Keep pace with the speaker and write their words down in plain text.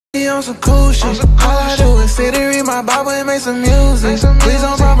be on some cool shit. All I do is sit and read my Bible and make some music. Please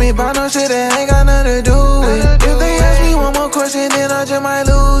don't call me about no shit that ain't got nothing to do with. If they ask me one more question, then I just might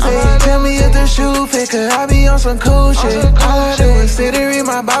lose it. Tell me if the shoe fit, cause I be on some cool shit. All I do is sit and read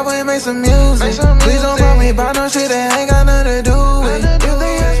my Bible and make some music. Please don't call me about no shit that ain't got nothing to do with. If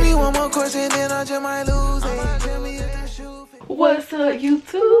they ask me one more question, then I just might lose it. Tell me if the shoe fit. What's up,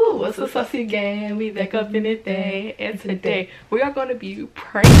 YouTube? What's up, Saucy Gang? We back up in the thing, and today we are going to be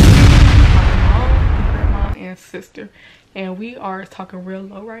pranking my mom, grandma, and sister. And we are talking real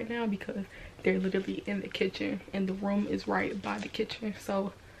low right now because they're literally in the kitchen, and the room is right by the kitchen.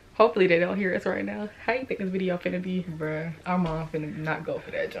 So hopefully they don't hear us right now. How you think this video finna be? Bruh, our mom finna not go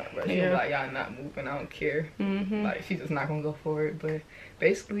for that jump, bro. She was like, y'all not moving, I don't care. Like, she just not gonna go for it. But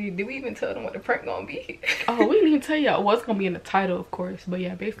basically, did we even tell them what the prank gonna be? Oh, we didn't even tell y'all what's gonna be in the title, of course. But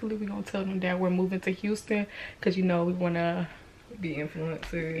yeah, basically we gonna tell them that we're moving to Houston because, you know, we wanna be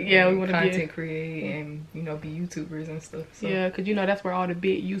influencers. Yeah, we wanna content create and, you know, be YouTubers and stuff. So. Yeah, because, you know, that's where all the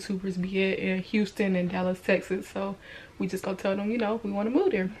big YouTubers be at, in Houston and Dallas, Texas. So we just gonna tell them, you know, we want to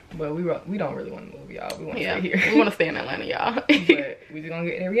move there. But we don't really want to move, y'all. We want to stay here. We want to stay in Atlanta, y'all. But we just gonna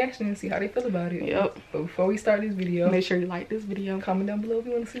get their reaction and see how they feel about it. Yep. But before we start this video, make sure you like this video, comment down below if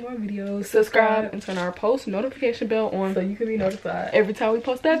you want to see more videos, subscribe, and turn our post notification bell on so you can be notified every time we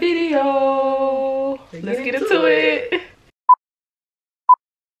post that video. Let's get into it.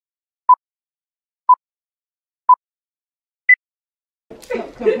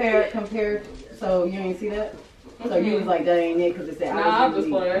 Compare. So you ain't see that? So you was like, that ain't it because it said. Nah, I'm just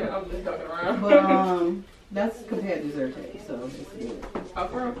playing. I'm just joking around. But that's compared dessert taste. So it's good. Oh,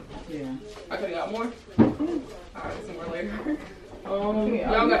 for real? Yeah. I could've got more. Alright, some more later.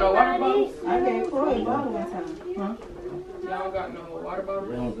 Y'all got no water bottles? I gave Roy a bottle one time. Huh? Y'all got no water bottles?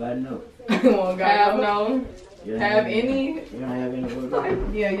 We don't got no. Have no. Have any? You don't have any water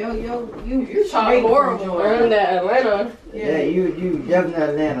bottles? Yeah, you talk horrible. We're in that Atlanta. Yeah, you definitely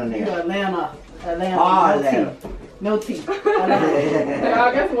Atlanta You now. Atlanta. Oh, no Atlanta. tea. No tea.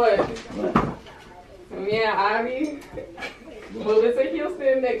 Y'all, guess what? What? Me and Ivy moving to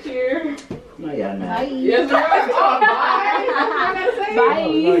Houston next year. No, y'all not. Yes, we're bye.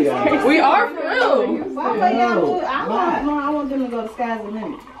 No, y'all not. We are for real. Why y'all I want them to go to Sky's the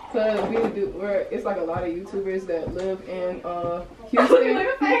Limit. Cause it's like a lot of YouTubers that live in Houston,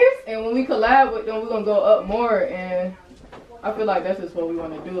 and when we collab with them, we're gonna go up more. And I feel like that's just what we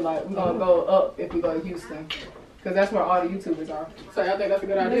want to do. Like, we're gonna go up if we go to Houston, cause that's where all the YouTubers are. So y'all think that's a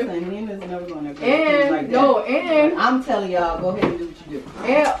good idea? Listen, Nina's never gonna go And like that. no, and I'm telling y'all, go ahead and do what you do.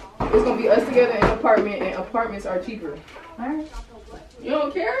 and it's gonna be us together in an apartment, and apartments are cheaper. Alright. You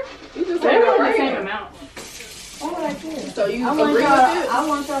don't care? You just say the same amount. Why would I care? So you I agree with it? I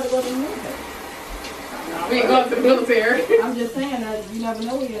want y'all to go to the military. We ain't going to the military. I'm just saying that you never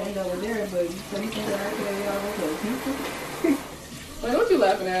know where you end up with there, but so you think that I could y'all go to Houston? Like, what you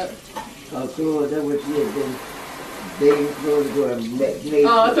laughing at? Oh, cool. That's what you had been. They supposed to go and make.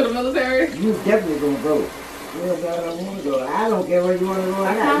 To the military? You definitely gonna go. Well, God, I don't want to go. I don't care where you want to go.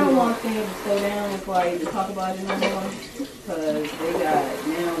 I kind of want things to slow down before I even talk about it no more. Because they got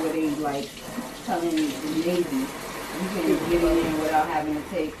now where they like telling the Navy, you can get in without having a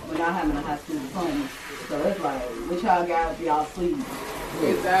high school diploma. So it's like, what y'all got up y'all sleeves?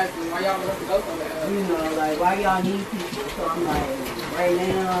 Exactly. Why y'all want to go so bad? You know, like, why y'all need people? So I'm like, right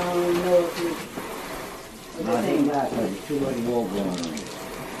now, I don't know if it's... No, they not, because there's too much war going on.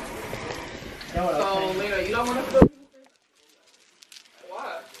 So, Lena, you don't want to go?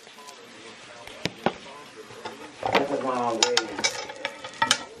 Why? That's a long way.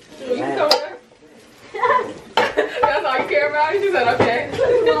 You can come back. That's all you care about? She said, okay.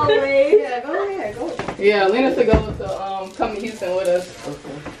 Long way. Yeah, go ahead. Yeah, Lena to go to come to Houston with us.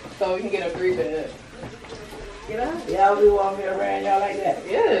 Okay. So we can get a 3-bed. Get out. Y'all be walking around y'all like that?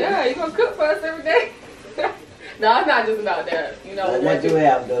 Yeah, you gonna cook for us every day? No, it's not just about that. You know, Let you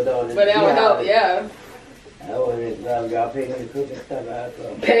have though, don't but that would help, yeah. I wouldn't y'all pay me to cook and stuff out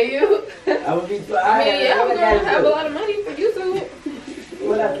there. Pay you? I would be. I mean, yeah, we're gonna have a lot of money for YouTube.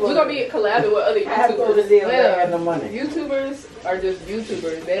 We're gonna be collabing with other YouTubers. No money. YouTubers are just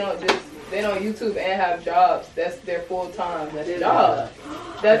YouTubers. They don't YouTube and have jobs. That's their full time. That's their job.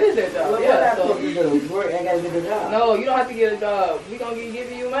 That is their job. Well, yeah. So work, I gotta get a job. No, you don't have to get a job. We gonna be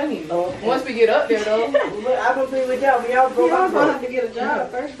giving you money. Okay. Once we get up there, though. But I don't think with y'all. Y'all gonna have to get a job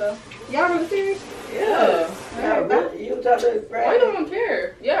first, though. Y'all really serious? Yeah. You talk to Why you don't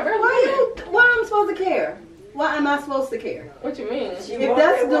care? Yeah, bro. Why I'm supposed to care? Why am I supposed to care? What you mean? If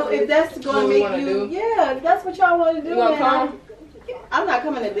that's gonna make you, yeah, if that's what y'all want to do, you gonna come? I'm not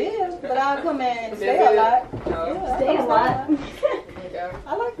coming to live, but I'll come and stay a lot. No. Yeah, stay a lot. Yeah.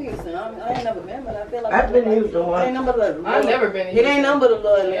 I like Houston. I ain't never been, but I feel like I've been to Houston once. Ain't number 11. I've never been to It ain't number the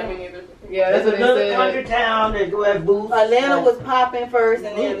Lord. Yeah, me neither. Yeah, that's There's what another they country said. town that wear boots. Atlanta was popping first,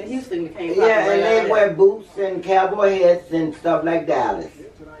 and then Houston became popping. Yeah, and right they after wear boots and cowboy hats and stuff like Dallas.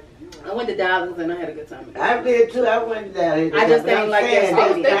 that. I went to Dallas and I had a good time. I did too. I went to Dallas. I just didn't like that I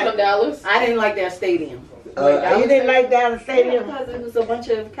was stadium. thinking of Dallas. I didn't like that stadium. You didn't like Dallas Stadium? Because it was a bunch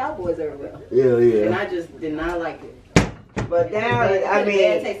of cowboys everywhere. Yeah, And I just did not like it. But Dallas, I Bad mean,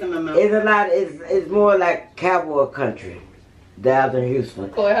 taste in my mouth. it's a lot. It's more like cowboy country. Dallas and Houston.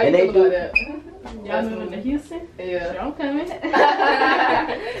 Chloe, how And you they feel do- about that? Y'all moving to Houston? Yeah. Don't come in.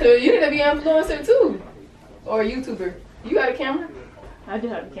 So you need to be an influencer too, or a YouTuber. You got a camera? I do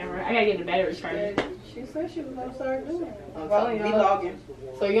have a camera. I gotta get the battery charged. She said she was gonna start doing it. Well, Be y'all- logging.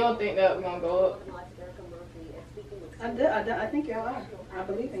 So you don't think that we're gonna go up? I think y'all are. I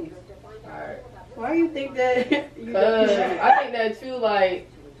believe in you. Alright. Why do you think that? You Cause don't- I think that you like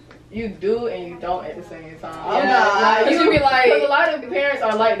you do and you don't at the same time. Oh, no, like, you can be like, because a lot of parents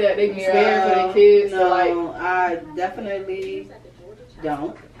are like that. They be scared for their kids. No, So like, I definitely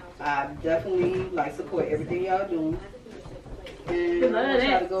don't. I definitely like support everything y'all doing. And I'm gonna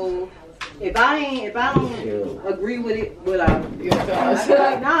try to go. If I don't agree with it, you know, I feel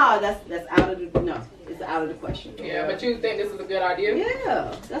like nah, that's out of the it's out of the question. yeah. But you think this is a good idea?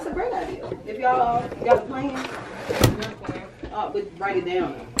 Yeah, that's a great idea. If y'all got a plan, but write it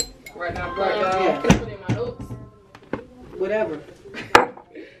down. Right now, right now. Yeah. Put it in my notes. Whatever.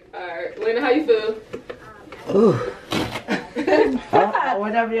 Alright, Lena, how you feel? Ooh.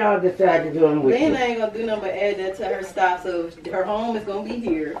 Whatever y'all decide to do, I'm with Lena you. ain't gonna do nothing but add that to her stop. So her home is gonna be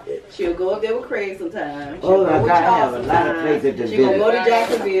here. She'll go up there with Craig sometimes. Oh, She'll I go with gotta y'all have a lot of sometimes. places to She's gonna visit. go to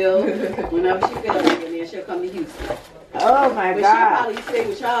Jacksonville whenever she feels like it, and then she'll come to Houston. Oh my But she'll God. probably stay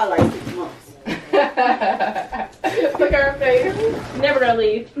with y'all like 6 months. Look at her face. Never gonna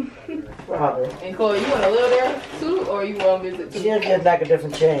leave. Probably. And Chloe, you want to live there too, or you want to visit too? She'll just like a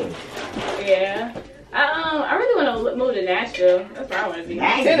different change. Yeah. I really want to move to Nashville. That's where I want to be.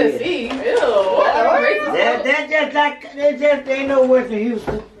 Nice. Tennessee. Ew. That just ain't no worse than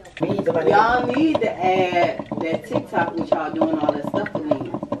Houston. We need somebody. Y'all need to add that TikTok with y'all doing all that stuff to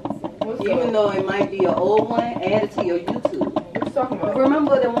me. Even though it might be an old one, add it to your YouTube. What you talking about?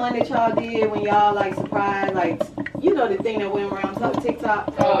 Remember the one that y'all did when y'all like surprised, like you know the thing that went around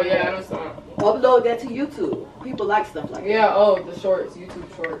TikTok? Oh yeah, I know some. Upload that to YouTube. People like stuff like that. Yeah. Oh, the shorts,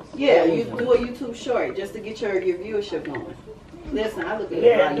 YouTube shorts. Yeah, you do a YouTube short just to get your viewership going. Listen, I look at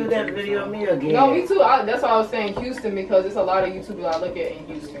Yeah, it. do that video of me again. No, me too. That's why I was saying Houston because there's a lot of YouTubers I look at in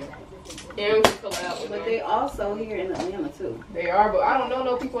Houston. And we collab with But them. they also here in Atlanta too. They are, but I don't know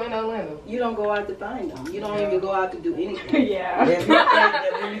no people in Atlanta. You don't go out to find them. You don't even go out to do anything. Yeah. If you think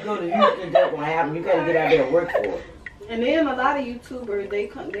that when you go to Houston, that's gonna happen, you gotta get out there and work for it. And then a lot of YouTubers,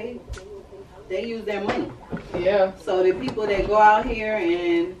 they use their money. Yeah. So the people that go out here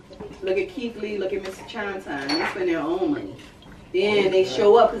and look at Keith Lee, look at Mr. Chinatown, they spend their own money. Then they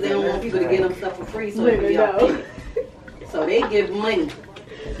show up because they don't want people to get them stuff for free, so they can be authentic. So they give money.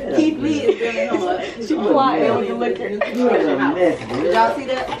 Keith Lee is building him a She flying with the liquor. You was a mess, Did dude. y'all see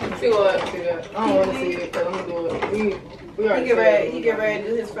that? See what? See that? I don't want to see it, but I'm gonna do it. We He already get ready. said He get ready to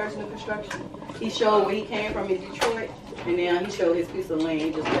do his first new construction. He showed where he came from in Detroit, and then he showed his piece of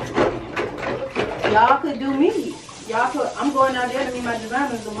land. Just y'all could do me. Y'all could. I'm going out there to meet my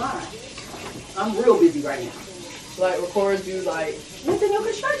designers tomorrow. I'm real busy right now. like record you like With the new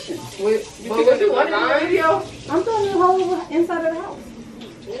construction. with. But what you want to do a video? I'm doing the whole inside of the house.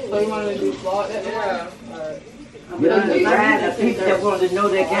 So you want to do vlog that? Yeah. Alright. I'm You doing the understand the design people that want to know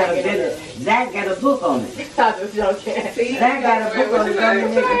that kind of business. Zach got a book on it. I just joking. See, Zach got a book on it. I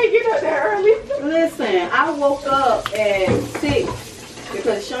ain't get up there early. listen, I woke up at 6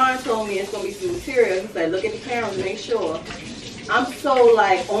 because Sean told me it's gonna be some material. He said, look at the camera and make sure. I'm so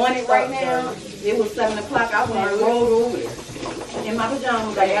like on it right now. It was 7 o'clock. I went and rolled over there in my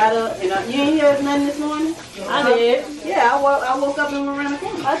pajamas. I got up and you ain't hear nothing this morning. I did. Yeah, I woke up and went around the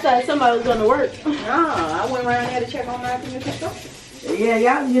corner. I thought somebody was going to work. Nah, I went around there to check on my new construction. Yeah,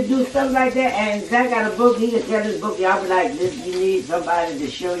 y'all you do stuff like that, and Zach got a book. He can tell his book. Y'all be like, this, you need somebody to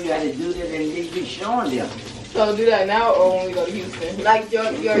show you how to do this, and they be showing them. So do that now or when we go to Houston? Like your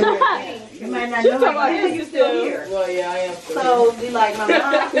thing. You might not You know. talking about that. him? You still here. Well, yeah, I am. Still So, be like my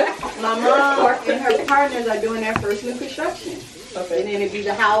mom and her partners are doing their first new construction. okay. And then it'd be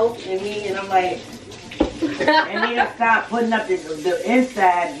the house and me, and I'm like, And then start putting up the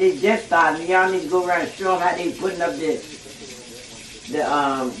inside. They just started. Y'all need to go around and show them how they putting up the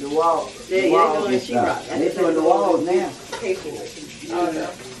wall. yeah, the walls doing and sheetrock. stuff. And they doing the walls now. Pay for it. Oh, no.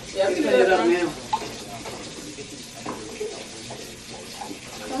 Yeah, we You can put do it up that. now.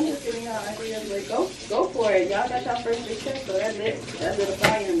 Like, go for it. Y'all got y'all first big check, so that's it. That's a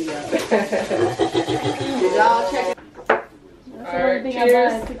fire in y'all. Did y'all check it? Alright,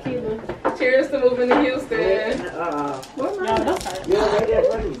 cheers. Cheers to moving to Houston. Where am I?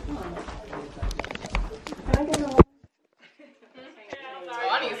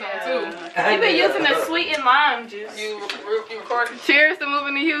 I need some too. You've been using the sweet and lime juice. You recording? Cheers to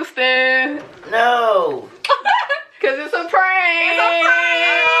moving to Houston. No. Cause it's a prank. It's a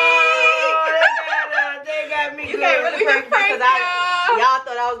prank. They got me. You can't really prank because y'all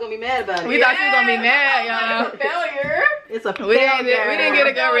thought I was gonna be mad about it. We thought you was gonna be mad, y'all. Failure. It's a We didn't get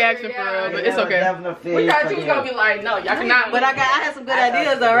a good reaction for real, but it's okay. We thought you was gonna be like, no, y'all cannot. But I had some good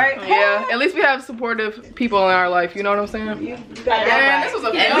ideas, though, right? Yeah, at least we have supportive people in our life. You know what I'm saying? You got Man, that this was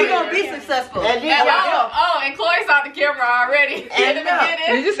a right. failure. And we gonna be successful. And Chloe saw the camera already. And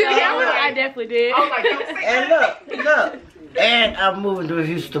Did you see the camera? I definitely did. I was like, don't say And look. And I'm moving to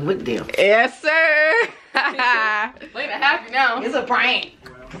Houston with them. yes, sir. Lena happy now. It's a prank.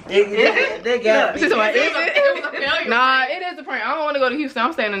 They got me. She's like, It was a failure. Nah, it is a prank. I don't want to go to Houston.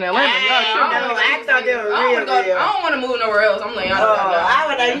 I'm staying in Atlanta. I thought they were real. I don't want to move nowhere else. I'm letting y'all know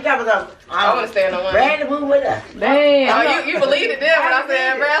that now. You talking about? I want to stay in Atlanta. Brandon move with us. Damn. You believed it then when I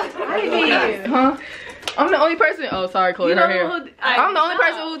said, bro? I did. Huh? I'm the only person. Oh, sorry, Chloe. Her hair. I'm the only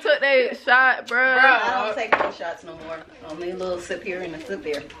person who took that shot, bro. I don't take no shots no more. Only a little sip here and a sip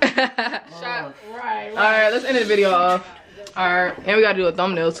there. Shot. Right. All right, let's end the video off. All right, and we gotta do a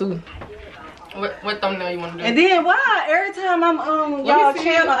thumbnail too. What thumbnail you want to do? And then why every time I'm on y'all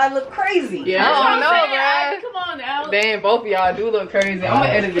channel I look crazy? Yeah, I know, bro. Come on now. Damn, both of y'all do look crazy. I'm gonna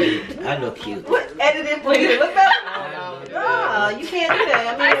edit it. I look cute. What? Edit it, please. Look better. Nah, you can't do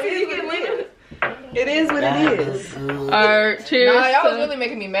that. I mean, you can win. It is what it is. Alright, cheers. Nah, y'all was really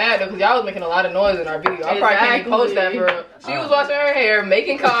making me mad though, because y'all was making a lot of noise in our video. I probably can't even post that for her. She was washing her hair,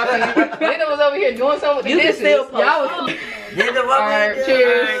 making coffee. Lena was over here doing something with the dishes. Still post. Y'all was. Alright,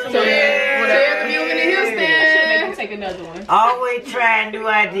 cheers. Cheers to moving to Houston. Take another one. Always trying new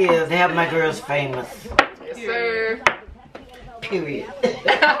ideas to have my girls famous. Yes, sir. Period.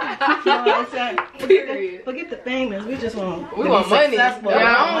 Period. Forget the famous. We just want. We want money. Yeah, successful.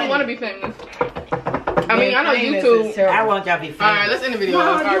 I don't want to be famous. I mean, I know YouTube. I want y'all to be famous. Alright, let's end the video.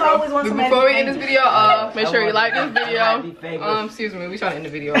 No, you always want somebody Before we to end be this video, make sure you like this video. Excuse me, we trying to end the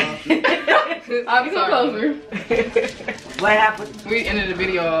video off. I'll be closer. What happened? We ended the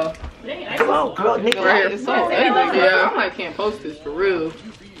video off. Come on, girl. Nick. Right here. It's so ugly. Yeah, I like can't post this for real.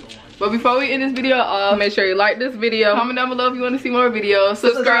 But before we end this video off, make sure you like this video. Comment down below if you want to see more videos.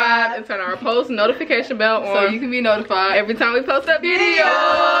 Subscribe and turn our post notification bell on so you can be notified every time we post a video.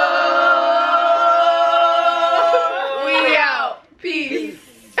 We out. Peace.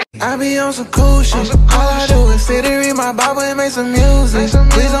 I be on some cool shit. All I do is sit and read my Bible and make some music.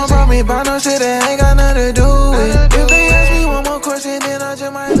 Please don't brought me about no shit that ain't got nothing to do with. If they ask me one more question, then I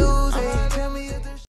just might lose it.